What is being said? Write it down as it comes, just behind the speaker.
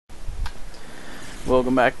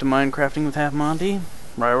Welcome back to Minecrafting with Halfmonty,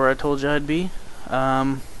 right where I told you I'd be.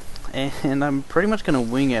 And I'm pretty much gonna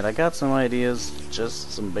wing it. I got some ideas,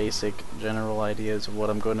 just some basic general ideas of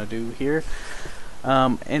what I'm gonna do here.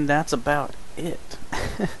 And that's about it.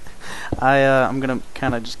 I'm gonna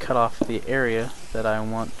kind of just cut off the area that I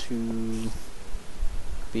want to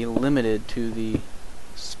be limited to the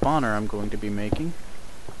spawner I'm going to be making.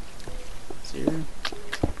 See here?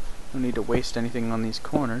 Don't need to waste anything on these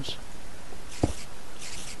corners.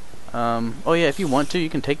 Oh yeah, if you want to, you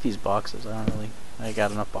can take these boxes. I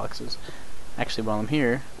got enough boxes. Actually, while I'm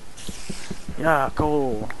here, yeah,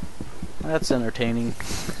 cool. That's entertaining.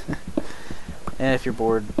 And if you're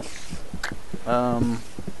bored,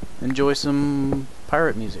 enjoy some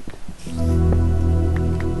pirate music.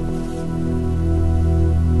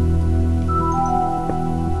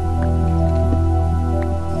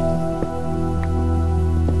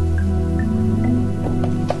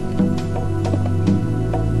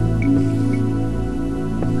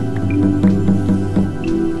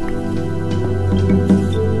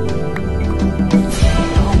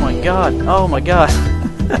 Oh my god.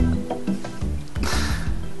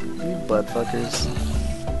 You butt fuckers.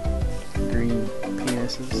 Green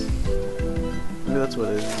penises. Maybe that's what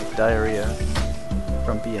it is. Diarrhea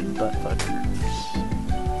from being butt fuckers.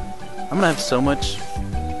 I'm gonna have so much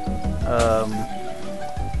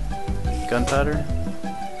gunpowder.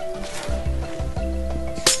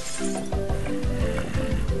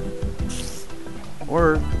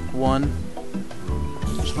 Or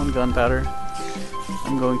just one gunpowder.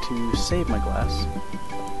 I'm going to save my glass.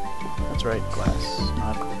 That's right, glass,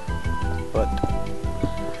 not but.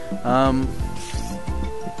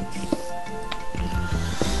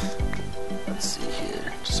 Let's see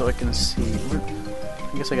here, just so I can see. I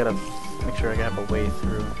guess I gotta make sure I have a way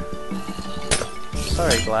through.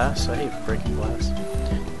 Sorry, glass. I hate breaking glass.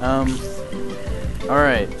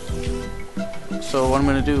 Alright. So what I'm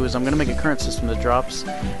gonna do is I'm gonna make a current system that drops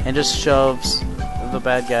and just shoves the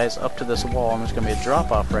bad guys up to this wall, and there's going to be a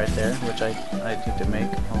drop-off right there, which I need to make.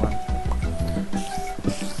 Hold on.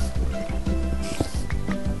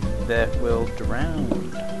 That will drown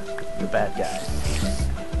the bad guy.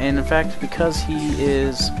 And in fact, because he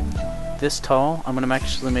is this tall, I'm going to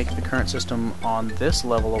actually make the current system on this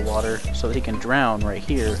level of water so that he can drown right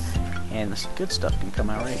here, and this good stuff can come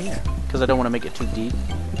out right here. Because I don't want to make it too deep.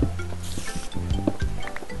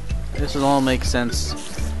 This will all make sense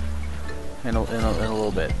in a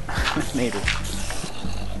little bit. Maybe.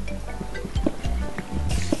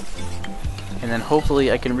 And then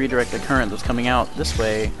hopefully I can redirect the current that's coming out this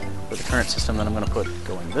way with the current system that I'm going to put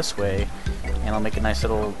going this way, and I'll make a nice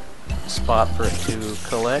little spot for it to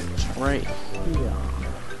collect right here.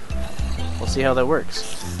 We'll see how that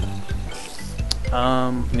works.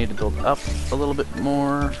 Need to build up a little bit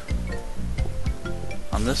more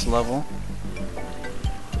on this level.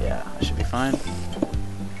 Yeah, I should be fine.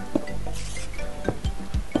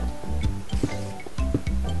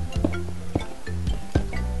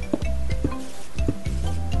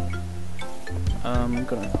 I'm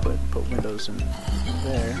gonna put windows in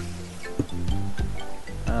there.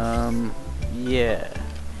 Yeah.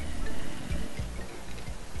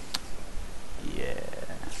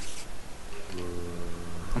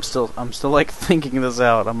 I'm still like thinking this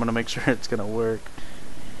out. I'm gonna make sure it's gonna work.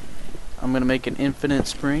 I'm gonna make an infinite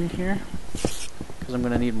spring here, because I'm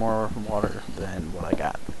gonna need more water than what I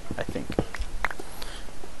got, I think.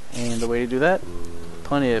 And the way to do that,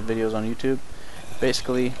 plenty of videos on YouTube.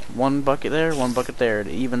 Basically, one bucket there, one bucket there. It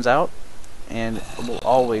evens out, and it will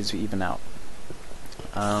always even out.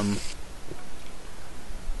 Let's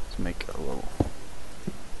make a little.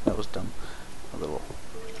 That was dumb. A little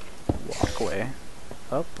walkway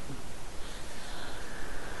up.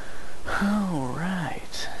 All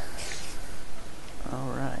right.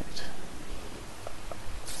 All right.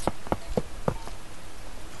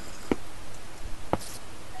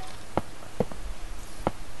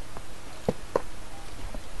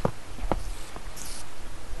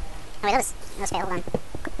 Oh wait, that was fail, hold on.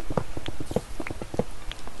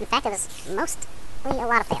 In fact, it was mostly a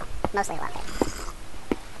lot of fail. Mostly a lot of fail.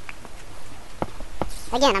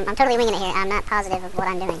 Again, I'm totally winging it here. I'm not positive of what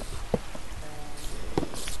I'm doing.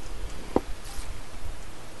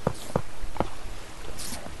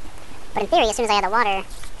 But in theory, as soon as I add the water, it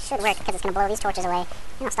should work, because it's going to blow these torches away,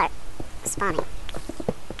 and I'll start spawning.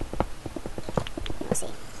 We'll see.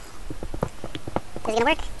 Is it going to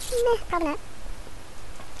work? Meh, probably not.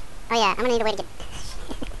 Oh yeah, I'm gonna need a way to get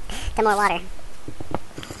to more water.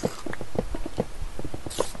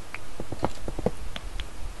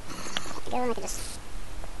 Go, I can just...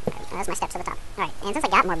 That's my steps to the top. Alright, and since I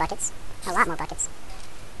got more buckets, a lot more buckets,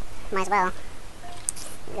 might as well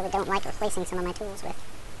really don't like replacing some of my tools with,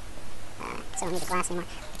 so I don't need the glass anymore.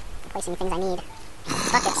 Replacing things I need.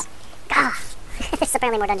 Buckets. Gah! There's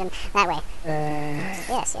apparently more dungeon that way.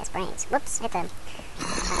 Yes, brains. Whoops, hit the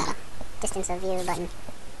distance of view button.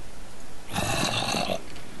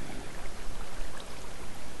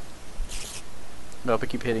 Nope, I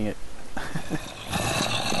keep hitting it.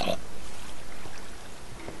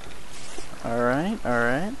 Alright.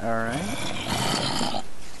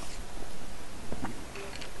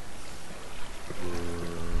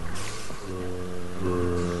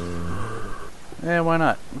 Yeah, why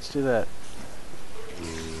not? Let's do that.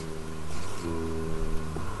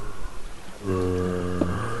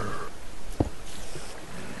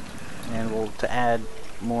 And to add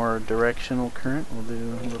more directional current, we'll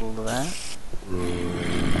do a little of that. I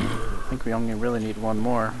think we only really need one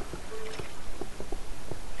more.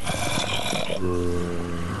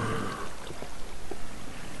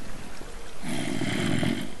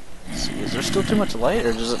 Let's see, is there still too much light, or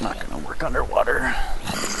is it not going to work underwater?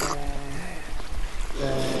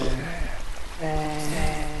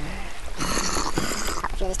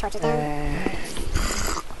 Pop a few of these torches down.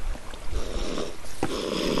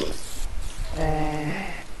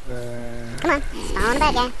 Come on, spawn the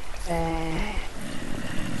bad guy.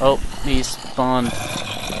 Oh, he spawned.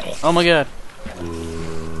 Oh my god.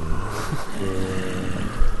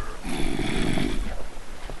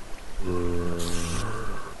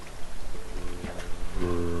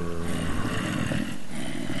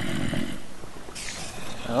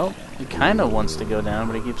 Oh, he kind of wants to go down,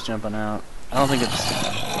 but he keeps jumping out. I don't think it's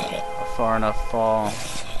a far enough fall.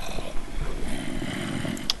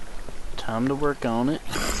 Time to work on it.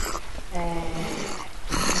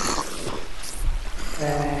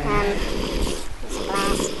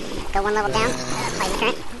 Glass. Go one level down. Apply the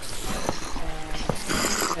current.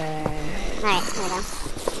 Alright, there we go.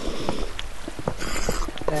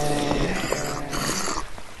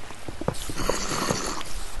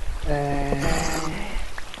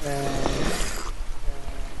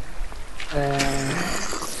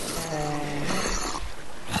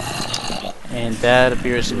 And that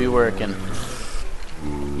appears to be working.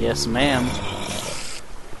 Yes, ma'am.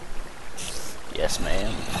 Yes,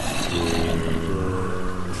 ma'am.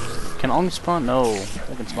 Can only spawn? No,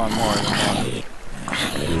 I can spawn more than one.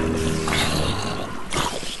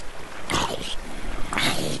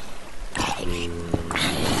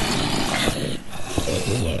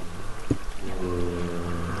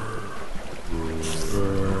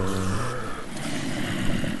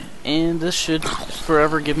 And this should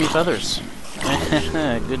forever give me feathers.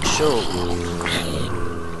 Good show.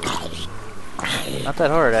 Not that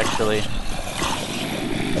hard, actually. I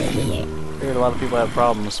heard a lot of people have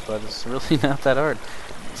problems, but it's really not that hard.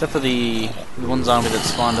 Except for the one zombie that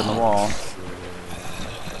spawned in the wall.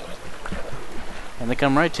 And they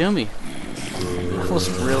come right to me. That was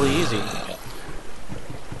really easy.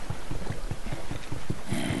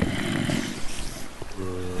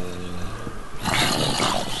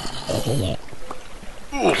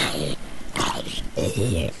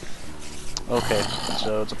 Okay,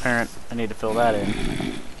 so it's apparent I need to fill that in.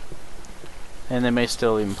 And they may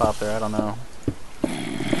still even pop there, I don't know.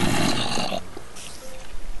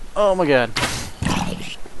 Oh my god.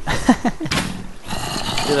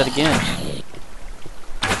 Do that again.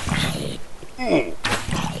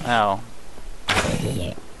 Ow.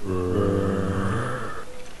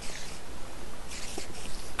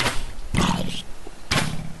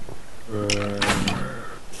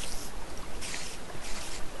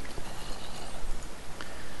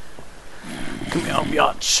 Come here,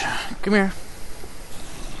 biatch. Come here.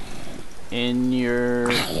 In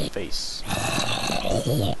your face.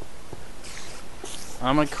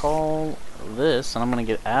 I'm gonna call this, and I'm gonna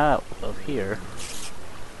get out of here.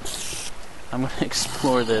 I'm gonna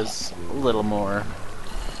explore this a little more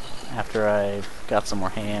after I've got some more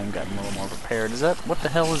ham, gotten a little more prepared. Is that, what the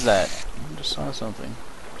hell is that? I just saw something.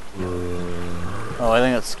 Oh, I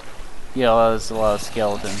think that's, yeah, that's a lot of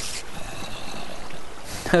skeletons.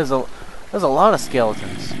 There's a lot of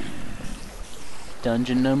skeletons.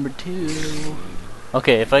 Dungeon number 2.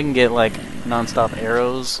 Okay, if I can get like non-stop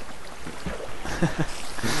arrows.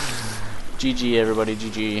 GG everybody,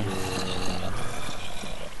 GG.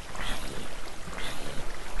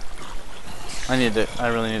 I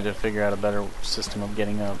really need to figure out a better system of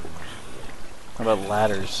getting up. How about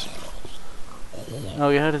ladders? Oh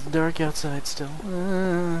yeah, it's dark outside still.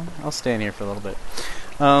 I'll stay in here for a little bit.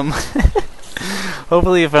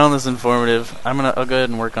 Hopefully you found this informative. I'll go ahead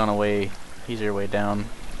and work on a way easier way down.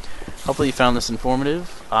 Hopefully you found this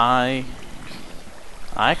informative. I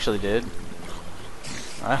actually did.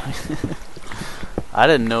 I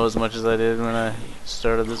didn't know as much as I did when I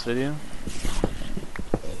started this video.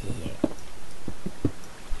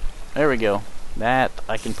 There we go. That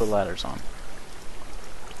I can put ladders on.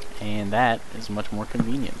 And that is much more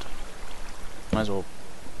convenient. Might as well...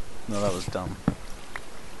 No, that was dumb.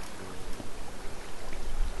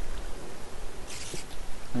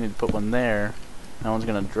 I need to put one there. That one's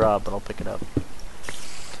gonna drop, but I'll pick it up.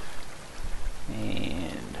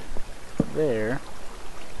 And... there.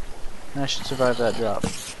 I should survive that drop.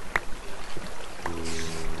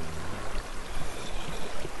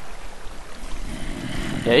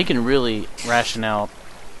 Yeah, you can really ration out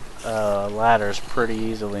ladders pretty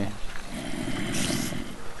easily.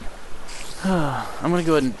 I'm gonna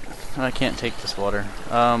go ahead and... I can't take this water.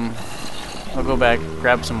 I'll go back,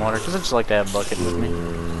 grab some water, because I just like to have a bucket with me.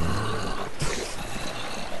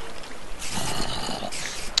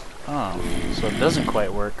 Oh, so it doesn't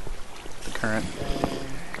quite work, the current.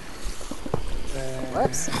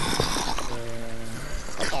 Whoops.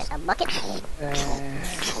 Let's get a bucket.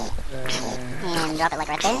 And drop it like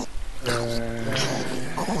right there.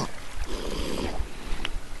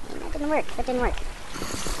 That didn't work. That didn't work.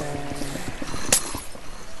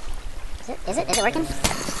 Is it working?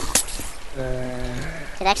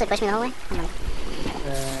 Did it actually push me the whole way? Hold on.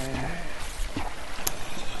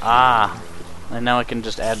 Ah, and now I can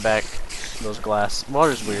just add back those glass.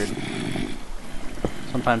 Water's weird.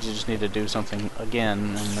 Sometimes you just need to do something again,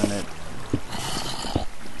 and then it...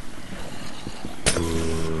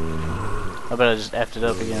 I bet I just effed it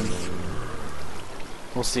up again.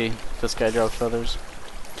 We'll see if this guy drops feathers.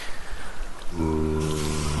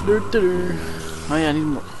 Oh yeah, I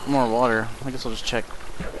need more water. I guess I'll just check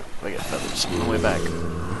if I get feathers on the way back.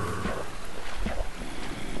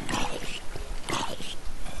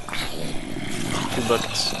 Two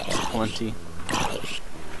buckets, plenty.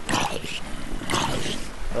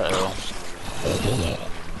 Uh-oh.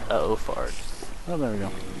 Uh-oh, fart. Oh, there we go.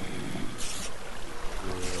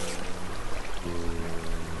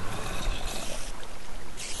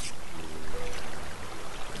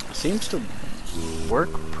 Seems to work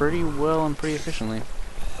pretty well and pretty efficiently.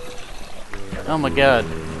 Oh my god.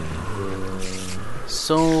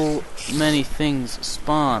 So many things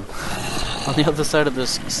spawn on the other side of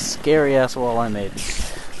this scary ass wall I made.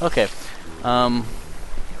 Okay.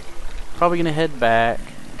 Probably gonna head back.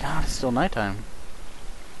 God, it's still nighttime.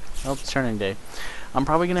 Oh, it's turning day. I'm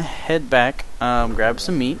probably gonna head back, grab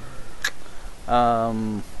some meat,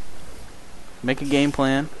 make a game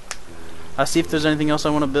plan. I'll see if there's anything else I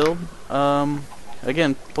want to build.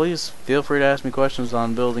 Again, please feel free to ask me questions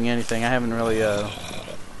on building anything. I haven't really,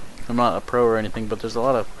 I'm not a pro or anything, but there's a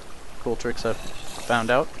lot of cool tricks I've found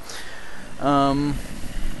out.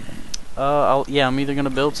 Yeah, I'm either gonna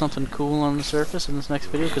build something cool on the surface in this next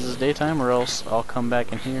video because it's daytime, or else I'll come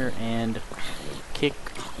back in here and kick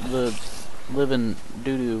the living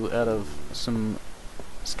doo-doo out of some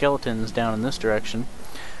skeletons down in this direction,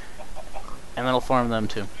 and then I'll farm them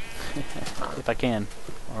too. If I can,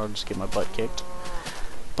 or I'll just get my butt kicked.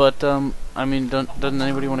 But I mean, doesn't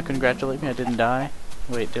anybody want to congratulate me? I didn't die.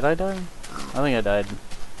 Wait, did I die? I think I died,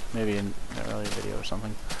 maybe in an earlier video or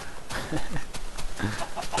something.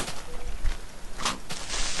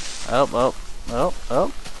 Oh.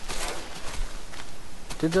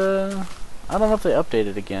 Did I don't know if they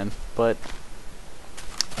updated again, but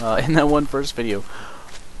in that one first video,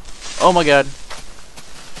 oh my god,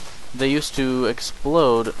 they used to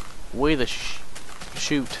explode way the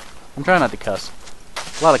shoot. I'm trying not to cuss.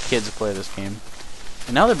 A lot of kids play this game,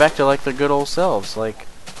 and now they're back to like their good old selves, like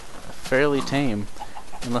fairly tame,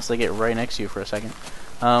 unless they get right next to you for a second.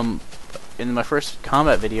 In my first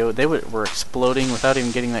combat video, they were exploding without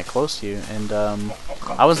even getting that close to you, and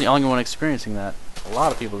I wasn't the only one experiencing that. A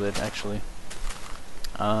lot of people did, actually.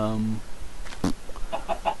 Let's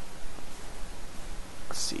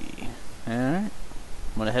see. Alright.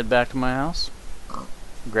 I'm gonna head back to my house,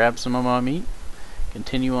 grab some of my meat,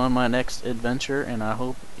 continue on my next adventure, and I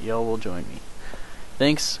hope y'all will join me.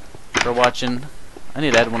 Thanks for watching. I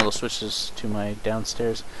need to add one of those switches to my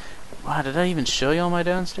downstairs. Wow, did I even show y'all my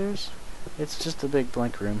downstairs? It's just a big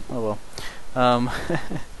blank room. Oh well.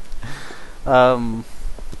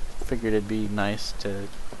 Figured it'd be nice to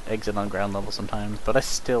exit on ground level sometimes, but I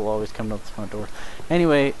still always come up the front door.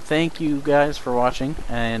 Anyway, thank you guys for watching,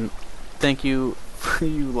 and thank you for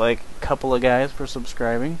you like couple of guys for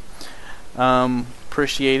subscribing.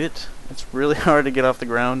 Appreciate it. It's really hard to get off the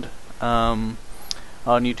ground on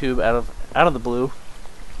YouTube out of the blue.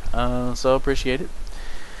 So appreciate it.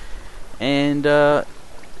 And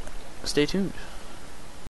stay tuned.